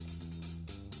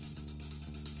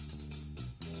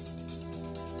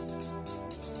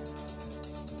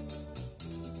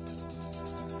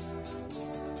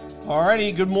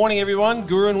Alrighty, good morning, everyone.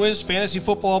 Guru and Wiz Fantasy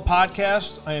Football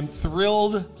Podcast. I am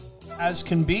thrilled as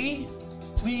can be,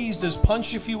 pleased as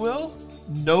punch, if you will.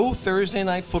 No Thursday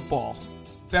night football.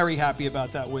 Very happy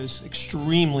about that, Wiz.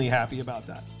 Extremely happy about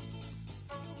that.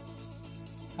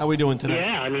 How are we doing today?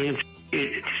 Yeah, I mean,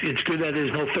 it's good that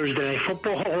there's no Thursday night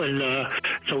football, and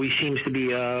so he seems to be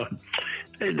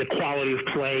the quality of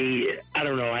play. I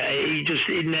don't know.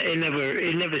 It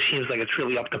never seems like it's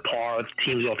really up to par.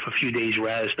 Teams off a few days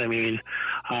rest. I mean,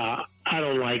 I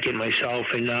don't like it myself,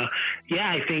 and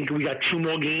I think we got two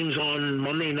more games on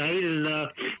Monday night, and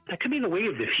that could be the way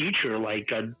of the future.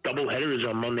 Like double headers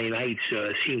on Monday nights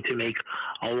seem to make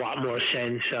a lot more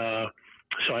sense.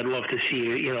 So I'd love to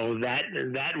see,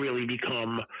 that really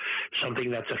become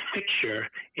something that's a fixture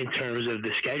in terms of the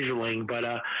scheduling. But,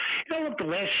 look, the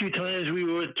last few times we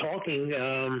were talking,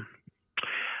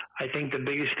 I think the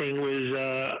biggest thing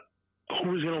was who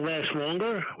was going to last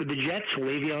longer with the Jets,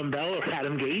 Le'Veon Bell or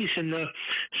Adam Gase. And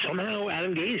somehow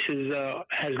Adam Gase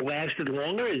has lasted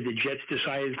longer as the Jets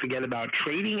decided to forget about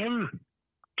trading him.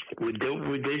 We're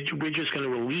just going to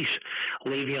release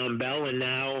Le'Veon Bell, and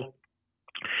now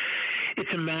it's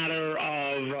a matter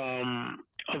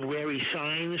of where he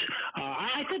signs.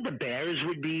 I thought the Bears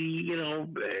would be,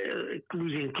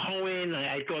 losing Cohen.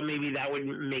 I thought maybe that would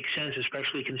make sense,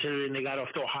 especially considering they got off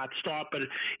to a hot start. But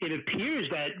it appears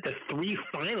that the three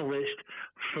finalists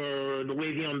for the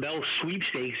Le'Veon Bell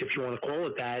sweepstakes, if you want to call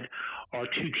it that, are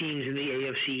two teams in the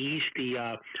AFC East,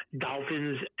 the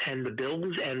Dolphins and the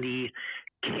Bills, and the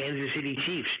Kansas City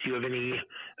Chiefs. Do you have any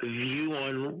view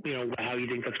on, how you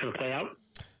think that's going to play out?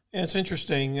 Yeah, it's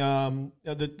interesting.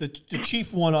 The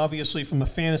Chief one, obviously, from a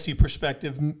fantasy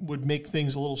perspective, would make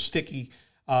things a little sticky,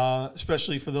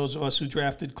 especially for those of us who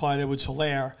drafted Clyde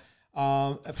Edwards-Helaire.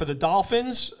 For the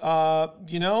Dolphins,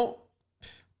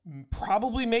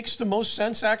 probably makes the most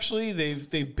sense, actually.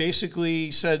 They've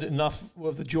basically said enough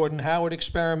of the Jordan Howard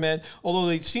experiment, although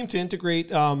they seem to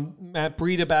integrate Matt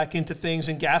Breida back into things,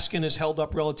 and Gaskin has held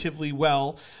up relatively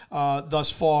well thus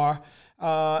far.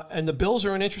 And the Bills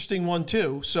are an interesting one,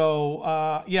 too. So,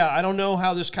 I don't know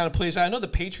how this kind of plays out. I know the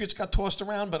Patriots got tossed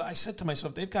around, but I said to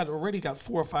myself, they've already got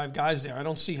 4 or 5 guys there. I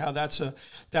don't see how that's a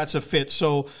fit.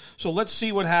 So let's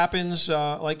see what happens.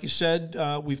 Like you said,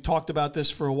 we've talked about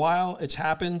this for a while. It's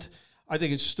happened. I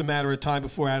think it's just a matter of time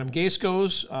before Adam Gase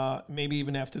goes, maybe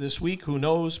even after this week. Who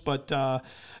knows? But,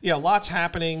 lots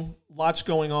happening, lots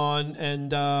going on.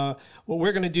 And what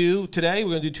we're going to do today,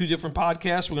 we're going to do 2 different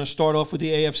podcasts. We're going to start off with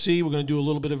the AFC. We're going to do a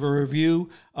little bit of a review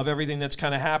of everything that's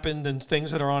kind of happened and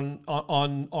things that are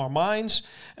on our minds.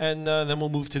 And then we'll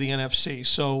move to the NFC.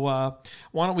 So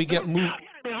why don't we get moved?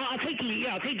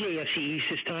 I'll take the AFC East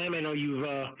this time. I know you've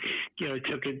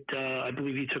took it. I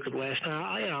believe you took it last time.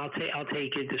 I'll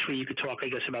take it. This way you could talk, I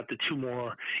guess, about the 2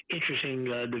 more interesting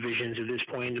divisions at this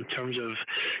point in terms of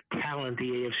talent: the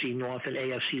AFC North and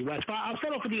AFC West. But I'll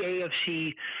start off with the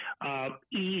AFC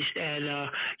East, and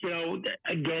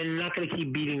again, not going to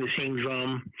keep beating the same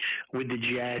drum with the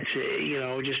Jets.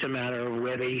 Just a matter of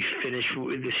where they finish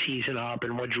the season up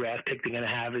and what draft pick they're going to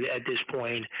have at this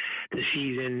point. The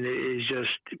season is just,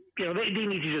 they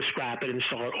need to just scrap it and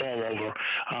start all over.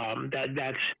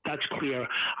 That's clear.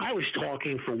 I was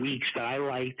talking for weeks that I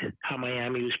liked how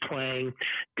Miami was playing.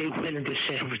 They went into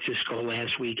San Francisco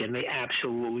last week and they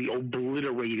absolutely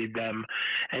obliterated them.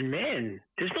 And man,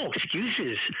 there's no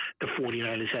excuses. The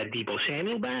 49ers had Deebo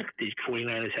Samuel back. The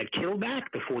 49ers had Kittle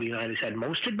back. The 49ers had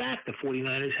Mostert back. The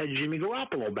 49ers had Jimmy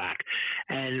Garoppolo back.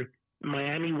 And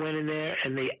Miami went in there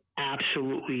and they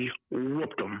absolutely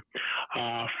whooped them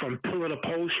from pillar to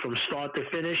post, from start to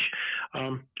finish.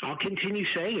 I'll continue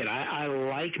saying it. I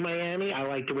like Miami. I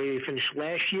like the way they finished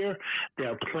last year.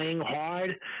 They're playing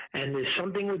hard, and there's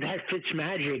something with that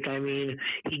Fitzmagic. I mean,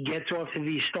 he gets off to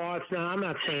these starts. Now, I'm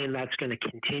not saying that's going to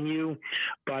continue,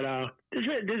 but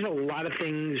there's a lot of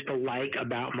things to like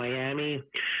about Miami.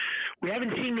 We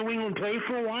haven't seen New England play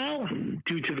for a while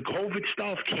due to the COVID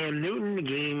stuff. Cam Newton, the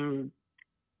game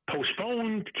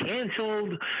postponed,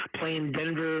 canceled, playing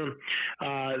Denver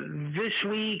this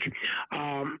week.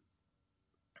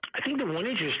 I think the one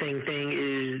interesting thing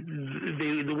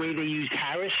is the way they used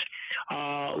Harris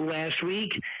last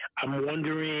week. I'm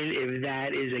wondering if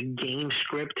that is a game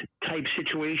script type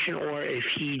situation or if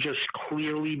he just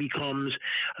clearly becomes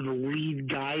the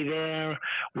lead guy there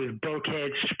with Burkhead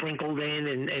sprinkled in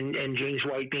and James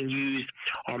White being used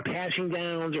on passing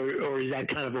downs, or is that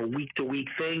kind of a week-to-week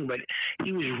thing? But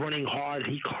he was running hard.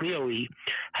 He clearly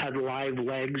had live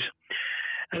legs.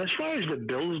 And as far as the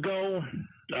Bills go,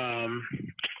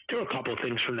 there are a couple of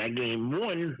things from that game.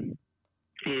 One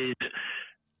is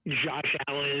Josh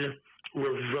Allen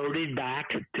reverted back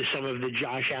to some of the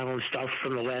Josh Allen stuff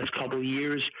from the last couple of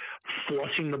years,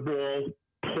 forcing the ball,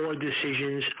 poor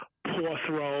decisions, poor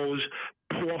throws,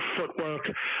 poor footwork.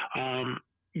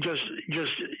 Just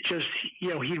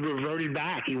he reverted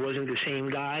back. He wasn't the same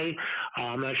guy.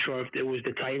 I'm not sure if it was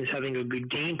the Titans having a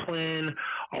good game plan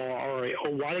or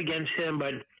what against him,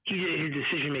 but his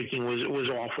decision making was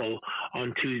awful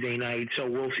on Tuesday night. So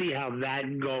we'll see how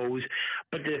that goes.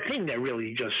 But the thing that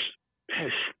really just has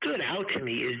stood out to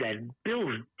me is that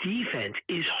Bills' defense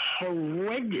is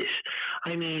horrendous.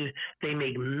 I mean, they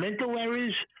make mental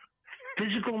errors,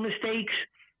 physical mistakes.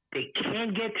 They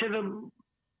can't get to the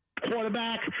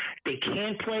quarterback. They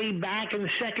can't play back in the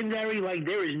secondary. Like,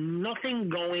 there is nothing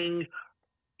going,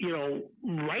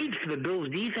 right for the Bills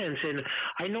defense. And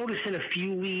I noticed in a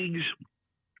few leagues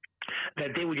that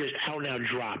they were just out and out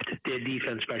dropped, their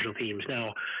defense special teams.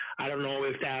 Now, I don't know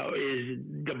if that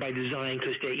is by design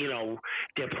because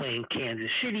they're playing Kansas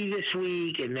City this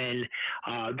week, and then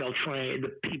they'll try,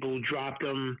 the people who dropped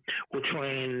them will try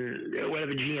and,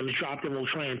 whatever GMs dropped them will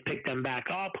try and pick them back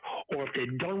up, or if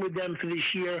they're done with them for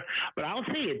this year. But I'll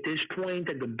say at this point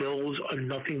that the Bills are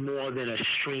nothing more than a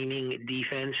streaming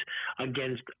defense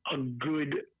against a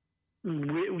good,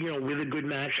 with a good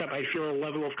matchup. I feel a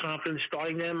level of confidence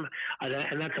starting them,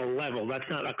 and that's a level. That's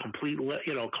not a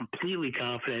completely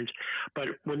confidence. But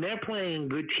when they're playing a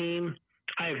good team,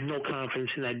 I have no confidence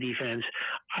in that defense.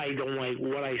 I don't like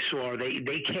what I saw.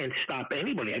 They can't stop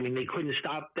anybody. I mean, they couldn't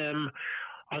stop them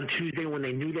on Tuesday when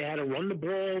they knew they had to run the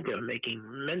ball. They're making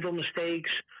mental mistakes.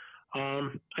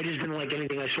 I just didn't like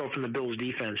anything I saw from the Bills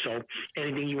defense. So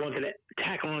anything you wanted to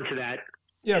tack on to that?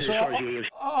 Yeah, so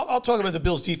I'll talk about the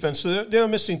Bills' defense. So they're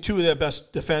missing two of their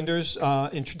best defenders in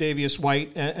Tre'Davious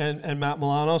White and Matt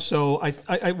Milano. So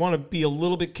I want to be a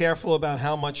little bit careful about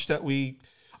how much that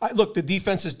look, the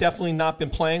defense has definitely not been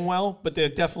playing well, but they're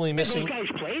definitely missing. Those guys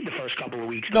played the first couple of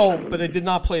weeks. No, but they did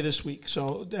not play this week.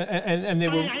 So and they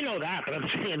were. I know that, but I'm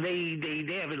saying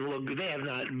they haven't looked. They have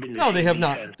not been. No, they have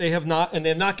not. They have not, and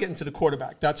they're not getting to the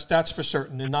quarterback. That's for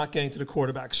certain. They're not getting to the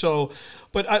quarterback. So,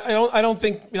 but I don't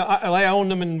think I own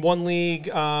them in one league.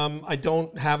 I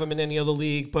don't have them in any other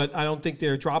league, but I don't think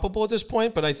they're droppable at this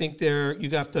point. But I think you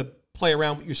have to play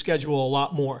around with your schedule a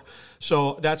lot more.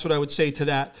 So that's what I would say to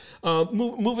that.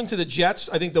 Moving to the Jets,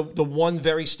 I think the one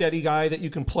very steady guy that you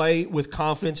can play with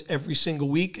confidence every single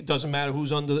week, it doesn't matter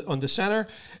who's on the center,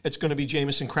 it's going to be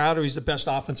Jamison Crowder. He's the best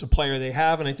offensive player they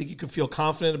have, and I think you can feel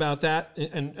confident about that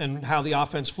and how the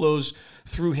offense flows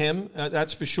through him.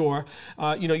 That's for sure.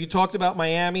 You talked about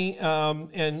Miami,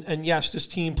 and yes, this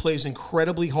team plays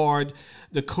incredibly hard.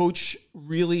 The coach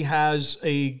really has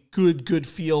a good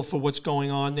feel for what's going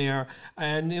on there.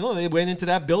 And, they went into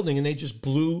that building and they just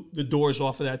blew the doors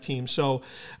off of that team. So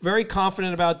very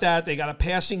confident about that. They got a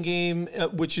passing game,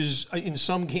 which is in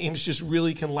some games just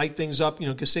really can light things up.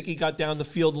 Gesicki got down the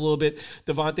field a little bit.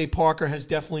 Devontae Parker has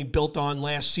definitely built on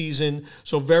last season.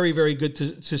 So very, very good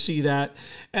to see that.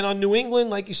 And on New England,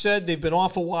 like you said, they've been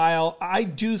off a while. I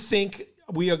do think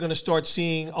we are going to start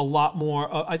seeing a lot more.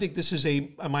 I think this is a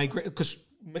migration because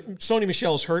Sony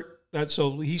Michel is hurt,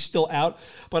 so he's still out.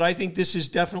 But I think this is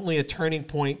definitely a turning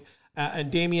point,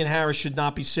 and Damian Harris should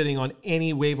not be sitting on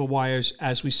any waiver wires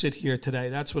as we sit here today.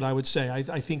 That's what I would say.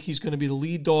 I think he's going to be the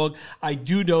lead dog. I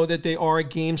do know that they are a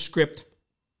game script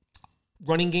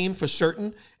running game for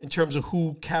certain in terms of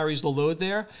who carries the load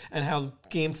there and how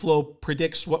game flow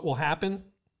predicts what will happen.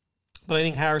 But I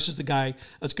think Harris is the guy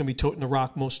that's going to be toting the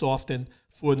rock most often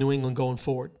for New England going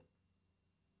forward.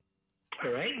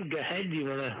 All right, go ahead. Do you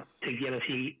want to take the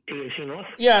AFC North?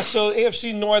 Yeah, so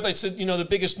AFC North, I said, the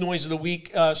biggest noise of the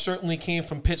week certainly came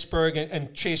from Pittsburgh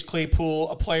and Chase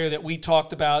Claypool, a player that we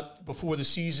talked about before the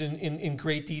season in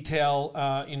great detail.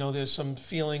 There's some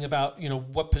feeling about,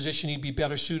 what position he'd be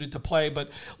better suited to play.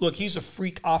 But, look, he's a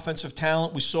freak offensive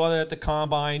talent. We saw that at the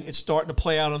Combine. It's starting to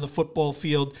play out on the football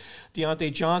field.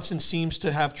 Deontay Johnson seems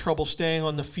to have trouble staying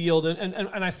on the field.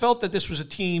 And I felt that this was a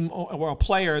team or a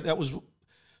player that was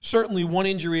certainly one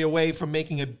injury away from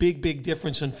making a big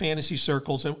difference in fantasy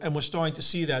circles, and we're starting to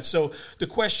see that. So the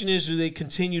question is, do they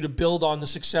continue to build on the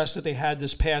success that they had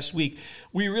this past week?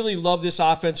 We really love this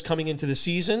offense coming into the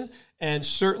season, and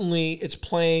certainly it's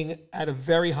playing at a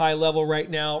very high level right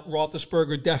now.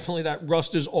 Roethlisberger, definitely that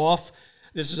rust is off.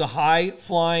 This is a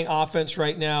high-flying offense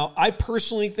right now. I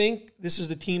personally think this is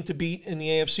the team to beat in the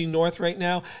AFC North right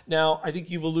now. Now, I think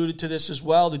you've alluded to this as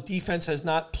well. The defense has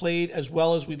not played as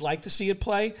well as we'd like to see it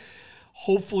play.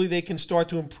 Hopefully they can start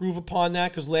to improve upon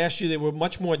that because last year they were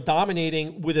much more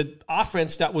dominating with an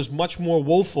offense that was much more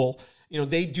woeful.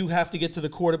 They do have to get to the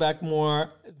quarterback more.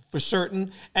 for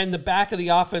certain, and the back of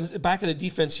the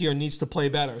defense here needs to play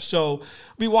better. So we'll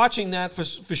be watching that for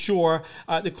sure.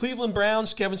 The Cleveland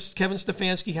Browns, Kevin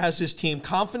Stefanski has his team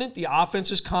confident. The offense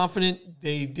is confident.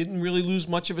 They didn't really lose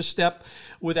much of a step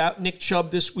without Nick Chubb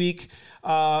this week.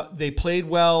 They played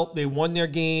well. They won their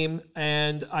game,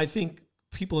 and I think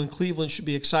people in Cleveland should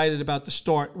be excited about the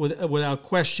start without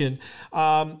question.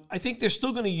 I think they're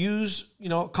still going to use,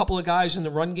 a couple of guys in the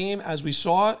run game, as we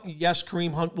saw. Yes,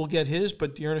 Kareem Hunt will get his,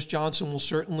 but D'Ernest Johnson will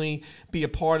certainly be a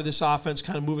part of this offense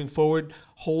kind of moving forward,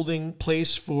 holding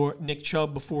place for Nick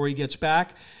Chubb before he gets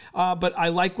back. But I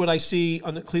like what I see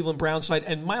on the Cleveland Browns side,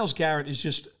 and Myles Garrett is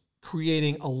just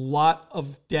creating a lot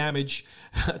of damage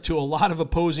to a lot of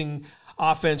opposing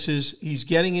offenses. He's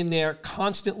getting in there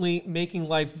constantly, making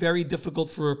life very difficult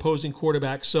for opposing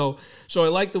quarterbacks. So I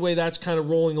like the way that's kind of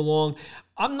rolling along.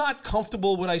 I'm not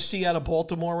comfortable with what I see out of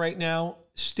Baltimore right now.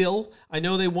 Still, I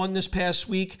know they won this past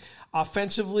week.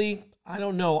 Offensively, I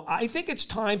don't know. I think it's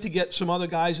time to get some other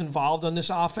guys involved on this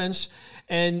offense,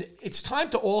 and it's time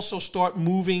to also start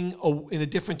moving in a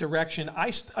different direction.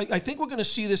 I think we're going to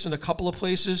see this in a couple of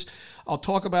places. I'll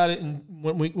talk about it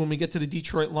when we get to the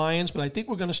Detroit Lions, but I think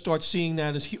we're going to start seeing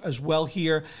that as well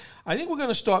here. I think we're going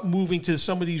to start moving to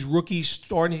some of these rookies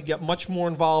starting to get much more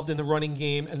involved in the running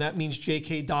game, and that means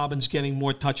J.K. Dobbins getting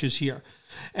more touches here.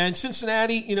 And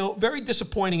Cincinnati, very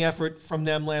disappointing effort from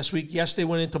them last week. Yes, they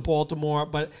went into Baltimore,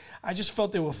 but I just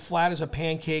felt they were flat as a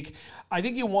pancake. I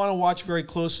think you want to watch very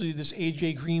closely this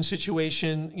A.J. Green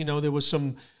situation. There was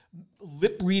some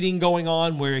lip reading going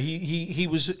on where he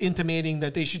was intimating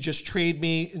that they should just trade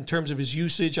me in terms of his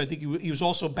usage. I think he was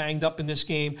also banged up in this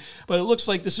game, but it looks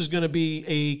like this is going to be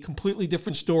a completely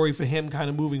different story for him kind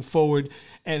of moving forward,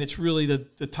 and it's really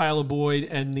the Tyler Boyd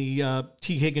and the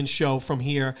T. Higgins show from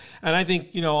here. And I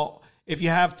think, if you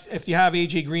have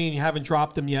A.J. Green and you haven't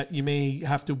dropped him yet, you may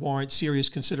have to warrant serious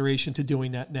consideration to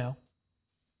doing that now.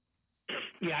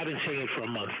 Yeah, I've been saying it for a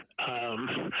month.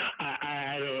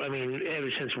 I mean, ever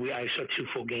since I saw 2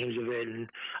 full games of it, and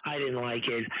I didn't like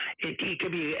it. It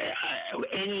could be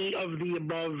any of the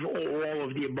above or all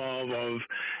of the above. Of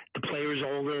the player's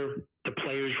older, the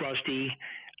player's rusty.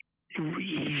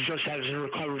 He just hasn't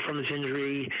recovered from his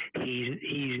injury.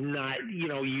 He's not,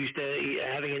 used to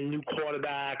having a new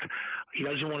quarterback. He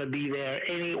doesn't want to be there.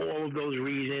 All of those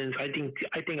reasons. I think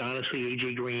honestly,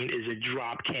 AJ Green is a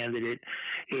drop candidate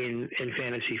in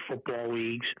fantasy football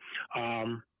leagues.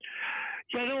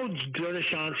 I know D'Ernest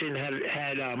Johnson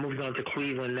had moved on to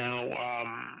Cleveland now.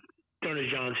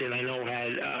 D'Ernest Johnson, I know,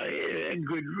 had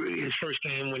his first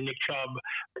game when Nick Chubb,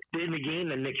 in the game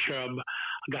that Nick Chubb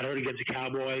got hurt against the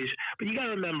Cowboys. But you got to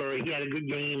remember, he had a good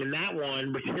game in that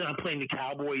one, but he's not playing the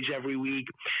Cowboys every week.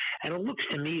 And it looks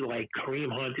to me like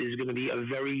Kareem Hunt is going to be a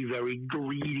very, very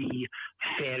greedy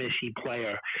fantasy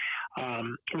player,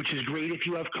 which is great if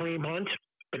you have Kareem Hunt,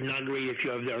 but not great if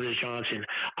you have D'Ernest Johnson.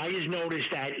 I just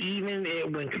noticed that even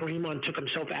when Kareem Hunt took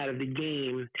himself out of the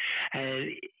game,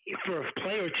 and for a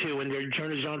play or two, and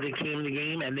D'Ernest Johnson came in the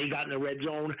game and they got in the red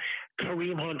zone,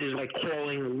 Kareem Hunt is like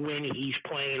calling when he's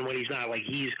playing and when he's not. Like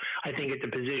he's, I think, at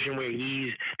the position where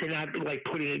they're not like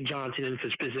putting Johnson in for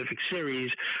specific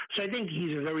series. So I think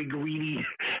he's a very greedy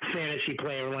fantasy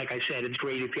player. And like I said, it's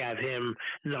great if you have him,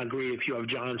 not great if you have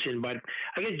Johnson. But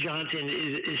I guess Johnson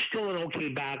is still an okay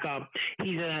backup.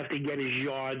 He's going to have to get his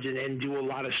yards and do a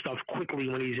lot of stuff quickly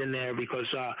when he's in there, because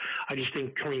I just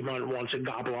think Kareem Hunt wants to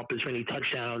gobble up as many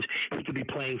touchdowns. He could be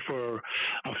playing for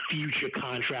a future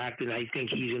contract, and I think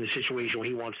he's in a situation where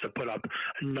he wants to put up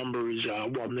numbers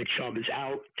while Nick Chubb is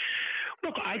out.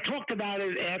 Look, I talked about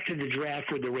it after the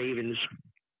draft with the Ravens.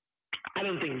 I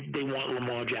don't think they want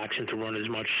Lamar Jackson to run as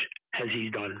much as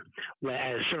he's done.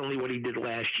 Certainly what he did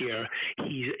last year.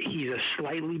 He's a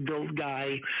slightly built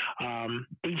guy.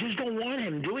 They just don't want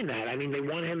him doing that. I mean, they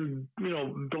want him,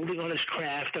 building on his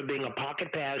craft of being a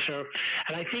pocket passer.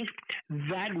 And I think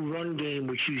that run game,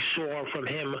 which you saw from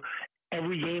him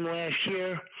every game last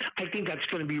year, I think that's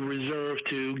going to be reserved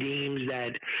to games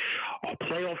that are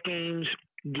playoff games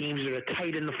that are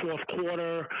tight in the fourth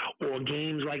quarter, or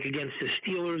games like against the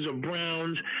Steelers or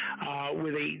Browns,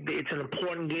 where it's an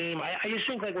important game. I just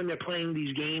think like when they're playing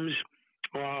these games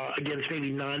against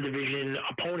maybe non-division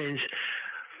opponents,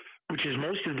 which is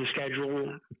most of the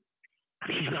schedule,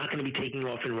 he's not going to be taking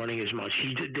off and running as much.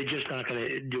 They're just not going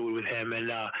to do it with him.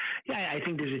 And, I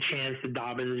think there's a chance that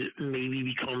Dobbins maybe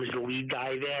becomes the lead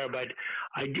guy there, but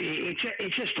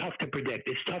it's just tough to predict.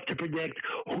 It's tough to predict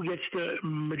who gets the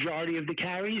majority of the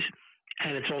carries,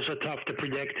 and it's also tough to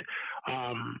predict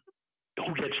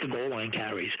who gets the goal line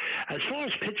carries. As far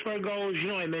as Pittsburgh goes,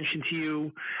 I mentioned to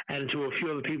you and to a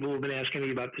few other people who have been asking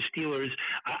me about the Steelers.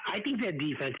 I think their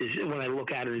defense is, when I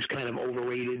look at it, is kind of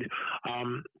overrated.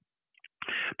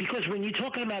 Because when you're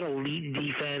talking about elite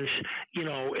defense,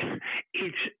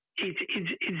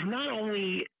 it's not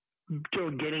only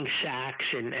getting sacks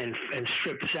and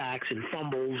strip sacks and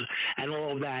fumbles and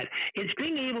all of that. It's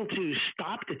being able to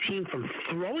stop the team from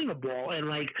throwing the ball. And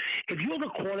if you're the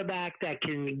quarterback that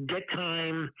can get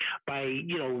time by,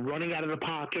 running out of the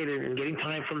pocket and getting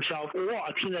time for himself, or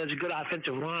a team that has a good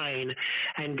offensive line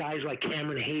and guys like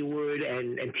Cameron Hayward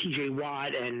and TJ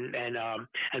Watt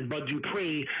and Bud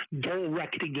Dupree don't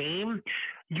wreck the game,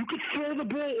 you could throw the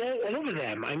ball all over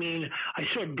them. I mean, I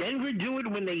saw Denver do it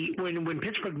when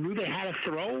Pittsburgh knew they had to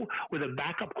throw with a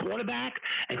backup quarterback,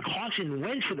 and Carson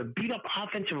Wentz with a beat-up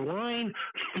offensive line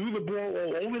threw the ball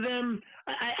all over them.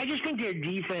 I just think their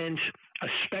defense,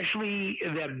 especially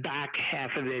their back half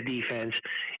of their defense,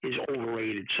 is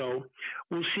overrated. So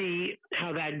we'll see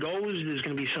how that goes. There's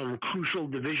going to be some crucial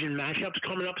division matchups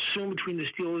coming up soon between the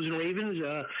Steelers and Ravens,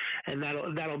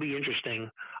 and that'll be interesting.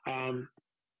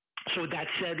 So with that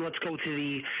said, let's go to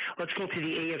the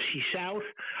AFC South.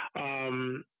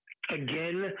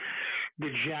 Again, the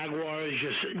Jaguars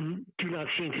just do not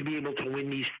seem to be able to win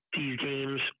these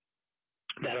games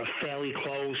that are fairly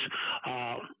close.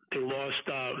 They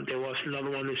lost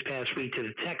another one this past week to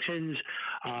the Texans.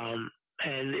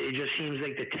 And it just seems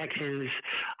like the Texans'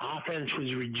 offense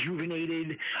was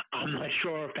rejuvenated. I'm not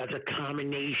sure if that's a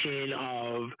combination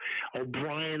of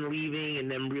O'Brien leaving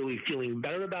and them really feeling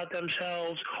better about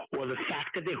themselves, or the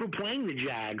fact that they were playing the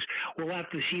Jags. We'll have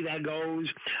to see how that goes.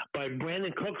 But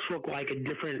Brandon Cooks looked like a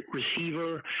different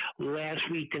receiver last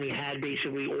week than he had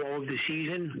basically all of the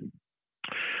season.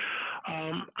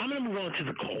 I'm going to move on to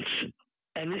the Colts.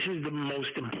 And this is the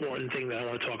most important thing that I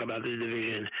want to talk about this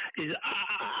division is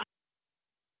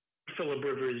Phillip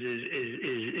Rivers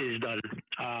is done.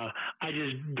 I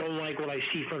just don't like what I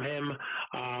see from him.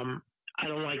 I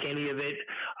don't like any of it.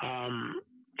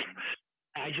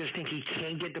 I just think he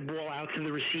can't get the ball out to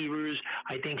the receivers.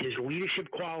 I think his leadership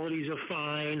qualities are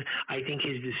fine. I think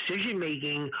his decision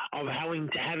making of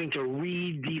having to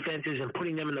read defenses and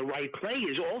putting them in the right play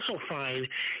is also fine.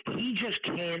 He just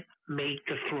can't make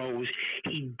the throws.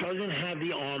 He doesn't have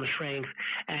the arm strength,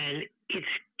 and it's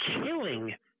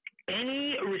killing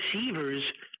any receivers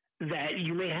that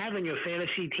you may have in your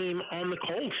fantasy team on the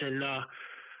Colts. And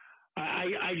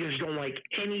I just don't like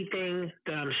anything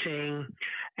that I'm seeing.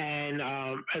 And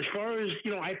as far as,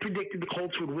 I predicted the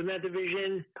Colts would win that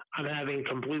division. I'm having a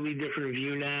completely different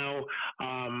view now.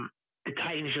 The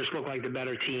Titans just look like the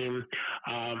better team.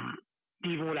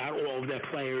 Even without all of their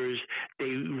players, they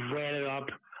ran it up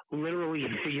literally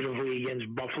and figuratively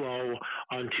against Buffalo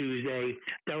on Tuesday.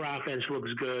 Their offense looks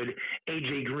good.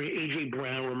 AJ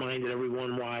Brown reminded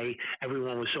everyone why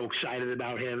everyone was so excited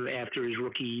about him after his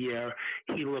rookie year.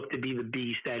 He looked to be the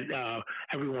beast that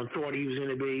everyone thought he was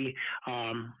going to be.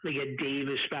 They get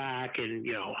Davis back and,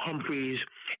 Humphreys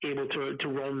able to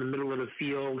roam the middle of the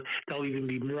field. They'll even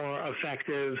be more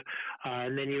effective.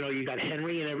 And then, you got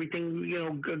Henry and everything,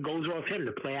 goes off him,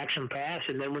 the play action pass.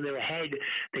 And then when they're ahead,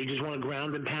 they just want to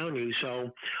ground and pound you.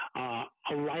 So a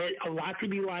lot to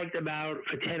be liked about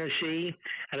for Tennessee.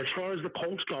 And as far as the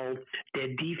Colts go, their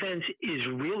defense is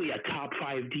really a top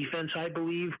 5 defense, I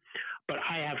believe. But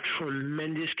I have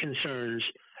tremendous concerns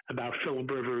about Phillip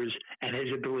Rivers and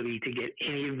his ability to get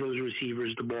any of those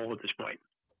receivers the ball at this point.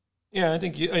 Yeah, I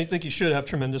think you should have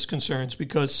tremendous concerns,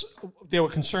 because there were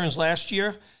concerns last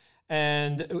year.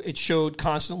 And it showed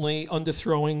constantly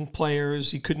underthrowing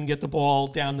players. He couldn't get the ball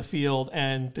down the field,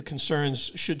 and the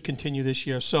concerns should continue this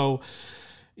year. So,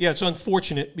 yeah, it's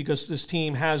unfortunate because this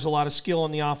team has a lot of skill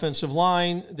on the offensive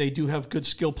line. They do have good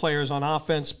skill players on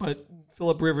offense, but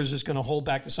Phillip Rivers is going to hold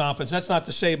back this offense. That's not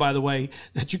to say, by the way,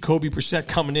 that Jacoby Brissett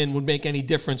coming in would make any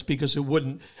difference, because it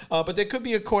wouldn't. But there could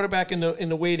be a quarterback in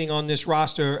the waiting on this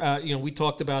roster. We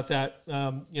talked about that.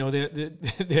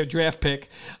 Their draft pick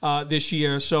this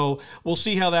year. So we'll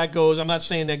see how that goes. I'm not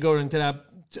saying they're going to that.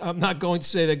 I'm not going to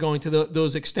say they're going to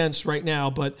those extents right now,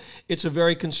 but it's a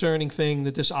very concerning thing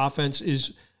that this offense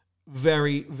is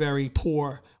very, very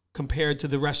poor compared to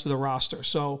the rest of the roster.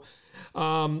 So.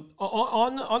 On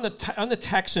the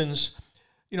Texans,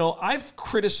 I've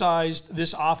criticized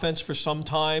this offense for some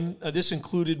time. This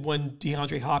included when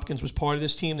DeAndre Hopkins was part of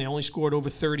this team. They only scored over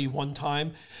 31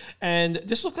 time. And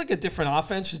this looked like a different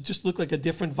offense. It just looked like a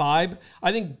different vibe.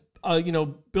 I think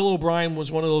Bill O'Brien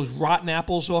was one of those rotten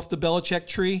apples off the Belichick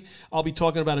tree. I'll be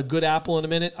talking about a good apple in a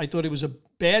minute. I thought he was a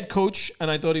bad coach, and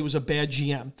I thought he was a bad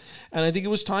GM. And I think it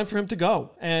was time for him to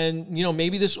go. And,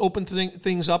 maybe this opened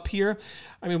things up here.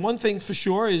 I mean, one thing for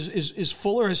sure is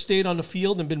Fuller has stayed on the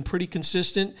field and been pretty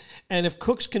consistent. And if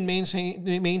Cooks can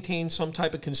maintain some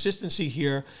type of consistency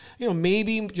here,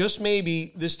 maybe, just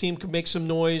maybe, this team could make some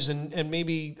noise and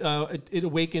maybe it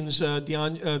awakens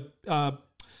Deshaun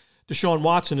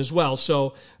Watson as well.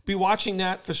 So be watching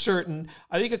that for certain.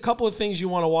 I think a couple of things you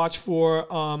want to watch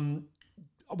for.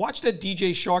 Watch that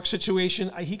DJ Shark situation.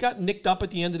 He got nicked up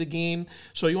at the end of the game,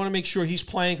 so you want to make sure he's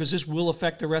playing because this will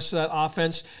affect the rest of that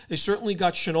offense. They certainly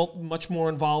got Shenault much more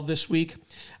involved this week.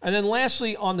 And then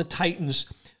lastly, on the Titans.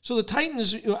 So the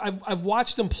Titans, I've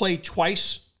watched them play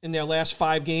twice in their last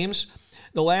 5 games.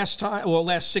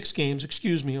 Last 6 games,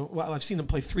 excuse me. Well, I've seen them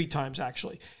play 3 times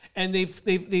actually. And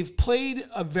they've played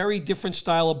a very different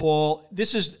style of ball.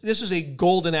 This is a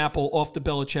golden apple off the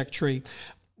Belichick tree.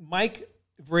 Mike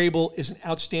Vrabel is an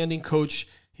outstanding coach.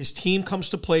 His team comes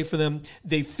to play for them.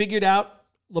 They figured out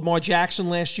Lamar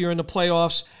Jackson last year in the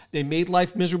playoffs. They made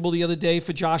life miserable the other day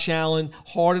for Josh Allen.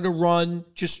 Harder to run.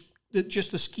 Just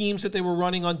the schemes that they were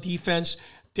running on defense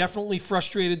definitely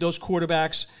frustrated those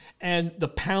quarterbacks. And the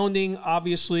pounding,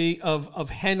 obviously, of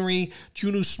Henry.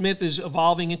 Juju Smith is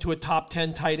evolving into a top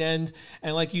 10 tight end.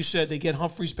 And like you said, they get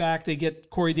Humphreys back. They get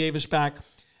Corey Davis back.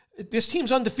 This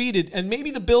team's undefeated. And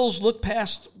maybe the Bills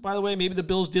maybe the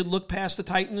Bills did look past the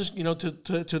Titans,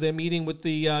 to their meeting with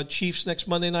the Chiefs next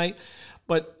Monday night.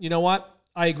 But you know what?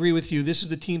 I agree with you. This is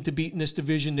the team to beat in this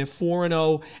division. They're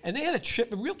 4-0, and they had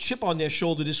a real chip on their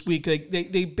shoulder this week.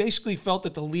 They basically felt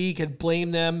that the league had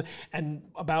blamed them and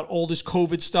about all this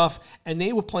COVID stuff, and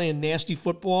they were playing nasty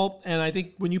football. And I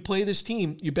think when you play this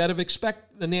team, you better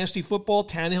expect the nasty football.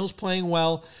 Tannehill's playing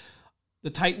well. The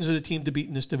Titans are the team to beat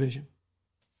in this division.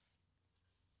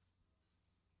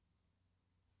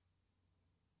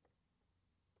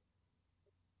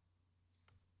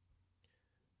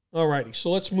 All righty,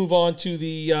 so let's move on to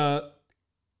the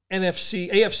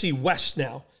AFC West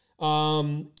now.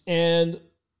 And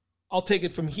I'll take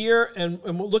it from here. And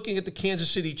we're looking at the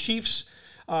Kansas City Chiefs,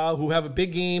 who have a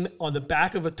big game on the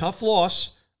back of a tough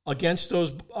loss against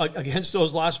those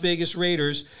Las Vegas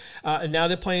Raiders. And now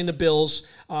they're playing the Bills.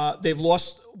 They've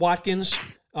lost Watkins.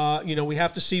 We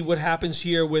have to see what happens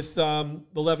here with the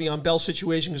Le'Veon Bell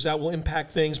situation because that will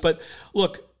impact things. But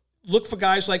look for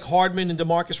guys like Hardman and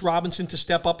Demarcus Robinson to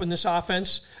step up in this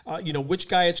offense. Which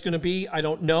guy it's going to be, I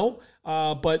don't know.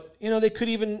 But they could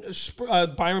even,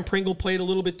 Byron Pringle played a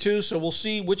little bit too, so we'll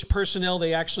see which personnel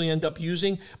they actually end up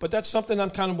using. But that's something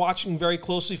I'm kind of watching very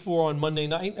closely for on Monday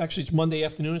night. Actually, it's Monday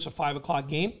afternoon. It's a 5 o'clock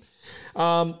game.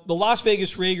 The Las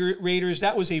Vegas Raiders,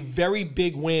 that was a very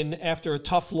big win after a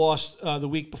tough loss the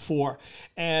week before.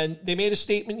 And they made a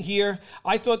statement here.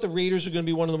 I thought the Raiders are going to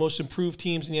be one of the most improved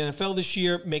teams in the NFL this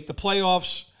year, make the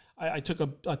playoffs. I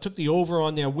took the over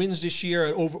on their wins this year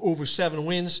at over 7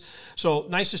 wins. So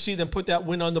nice to see them put that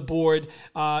win on the board.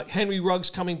 Henry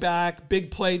Ruggs coming back, big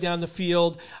play down the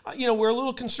field. We're a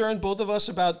little concerned, both of us,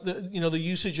 about the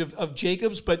usage of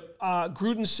Jacobs, but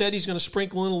Gruden said he's going to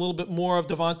sprinkle in a little bit more of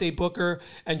Devontae Booker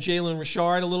and Jalen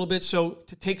Richard a little bit, so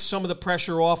to take some of the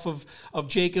pressure off of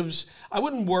Jacobs. I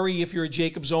wouldn't worry if you're a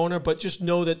Jacobs owner, but just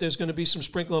know that there's going to be some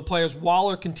sprinkling of players.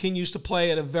 Waller continues to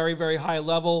play at a very, very high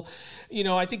level.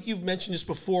 I think you've mentioned this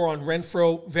before on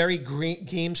Renfro, very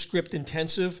game script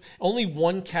intensive. Only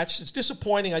 1 catch. It's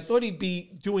disappointing. I thought he'd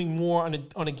be doing more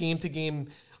on a game-to-game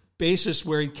basis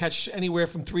where he'd catch anywhere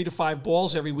from 3 to 5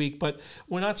 balls every week, but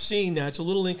we're not seeing that. It's a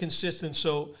little inconsistent,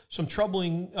 so some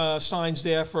troubling signs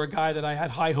there for a guy that I had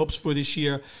high hopes for this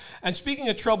year. And speaking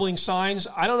of troubling signs,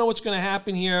 I don't know what's going to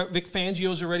happen here. Vic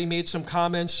Fangio's already made some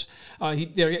comments.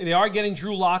 They are getting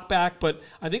Drew Lock back, but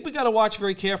I think we got to watch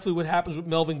very carefully what happens with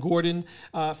Melvin Gordon.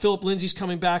 Philip Lindsay's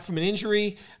coming back from an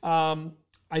injury.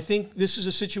 I think this is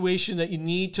a situation that you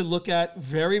need to look at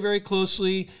very, very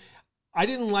closely. I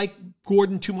didn't like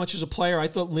Gordon too much as a player. I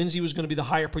thought Lindsey was going to be the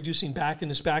higher producing back in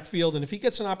this backfield. And if he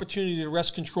gets an opportunity to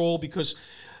wrest control because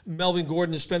Melvin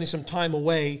Gordon is spending some time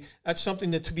away, that's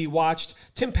something that to be watched.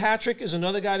 Tim Patrick is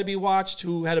another guy to be watched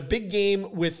who had a big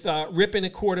game with Rippon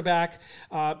at quarterback.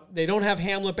 They don't have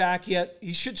Hamler back yet.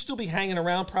 He should still be hanging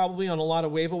around probably on a lot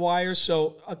of waiver wires.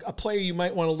 So a player you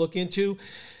might want to look into.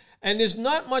 And there's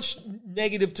not much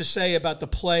negative to say about the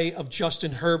play of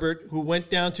Justin Herbert, who went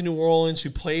down to New Orleans,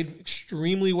 who played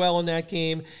extremely well in that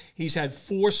game. He's had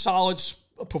 4 solid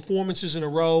performances in a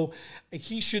row.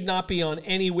 He should not be on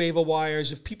any waiver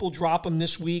wires. If people drop him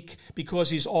this week because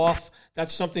he's off,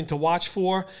 that's something to watch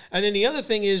for. And then the other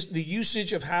thing is the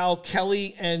usage of how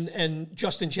Kelly and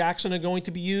Justin Jackson are going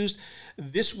to be used.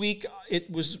 This week, it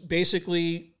was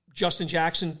basically Justin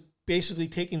Jackson basically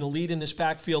taking the lead in this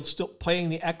backfield, still playing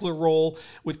the Eckler role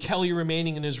with Kelly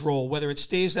remaining in his role. Whether it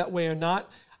stays that way or not,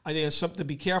 I think it's something to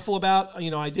be careful about.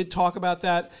 I did talk about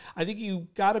that. I think you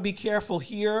got to be careful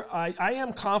here. I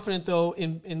am confident, though,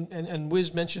 and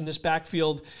Wiz mentioned this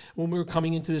backfield when we were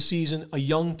coming into the season, a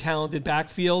young, talented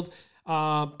backfield.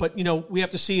 But we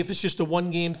have to see if it's just a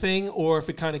one-game thing or if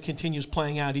it kind of continues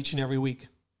playing out each and every week.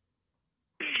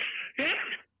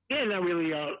 Yeah, not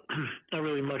really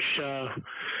much to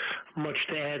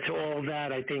add to all of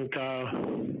that. I think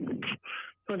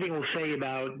one thing we'll say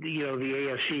about the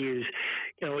AFC is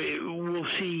we'll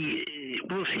see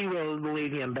where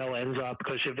Le'Veon Bell ends up,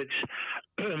 because if it's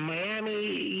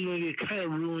Miami, it kind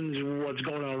of ruins what's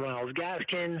going on around Myles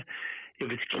Gaskin.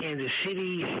 If it's Kansas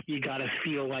City, you got to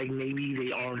feel like maybe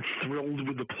they aren't thrilled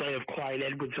with the play of Clyde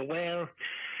Edwards-Helaire.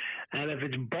 And if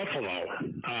it's Buffalo,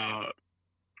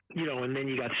 and then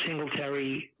you got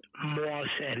Singletary, Moss,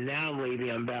 and now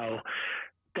Le'Veon Bell,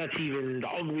 that's even the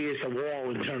ugliest of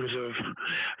all in terms of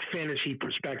fantasy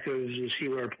perspectives. You see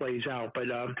where it plays out. But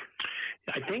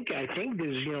I think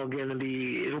there's going to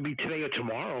be, it'll be today or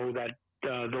tomorrow that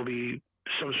there'll be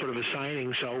some sort of a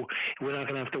signing. So we're not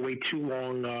going to have to wait too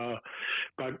long.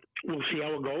 But we'll see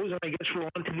how it goes. And I guess we're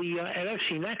on to the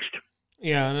NFC next.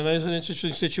 Yeah, and it is an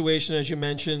interesting situation, as you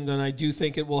mentioned, and I do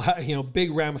think it will have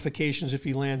big ramifications if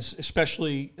he lands,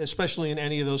 especially in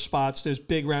any of those spots. There's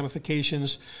big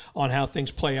ramifications on how things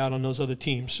play out on those other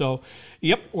teams. So,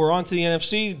 yep, we're on to the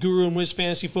NFC, Guru and Wiz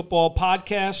Fantasy Football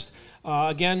Podcast.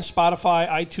 Again, Spotify,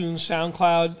 iTunes,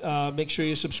 SoundCloud. Make sure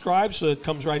you subscribe so it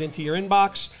comes right into your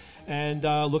inbox. And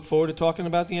look forward to talking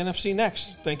about the NFC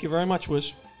next. Thank you very much,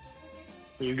 Wiz.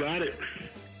 You got it.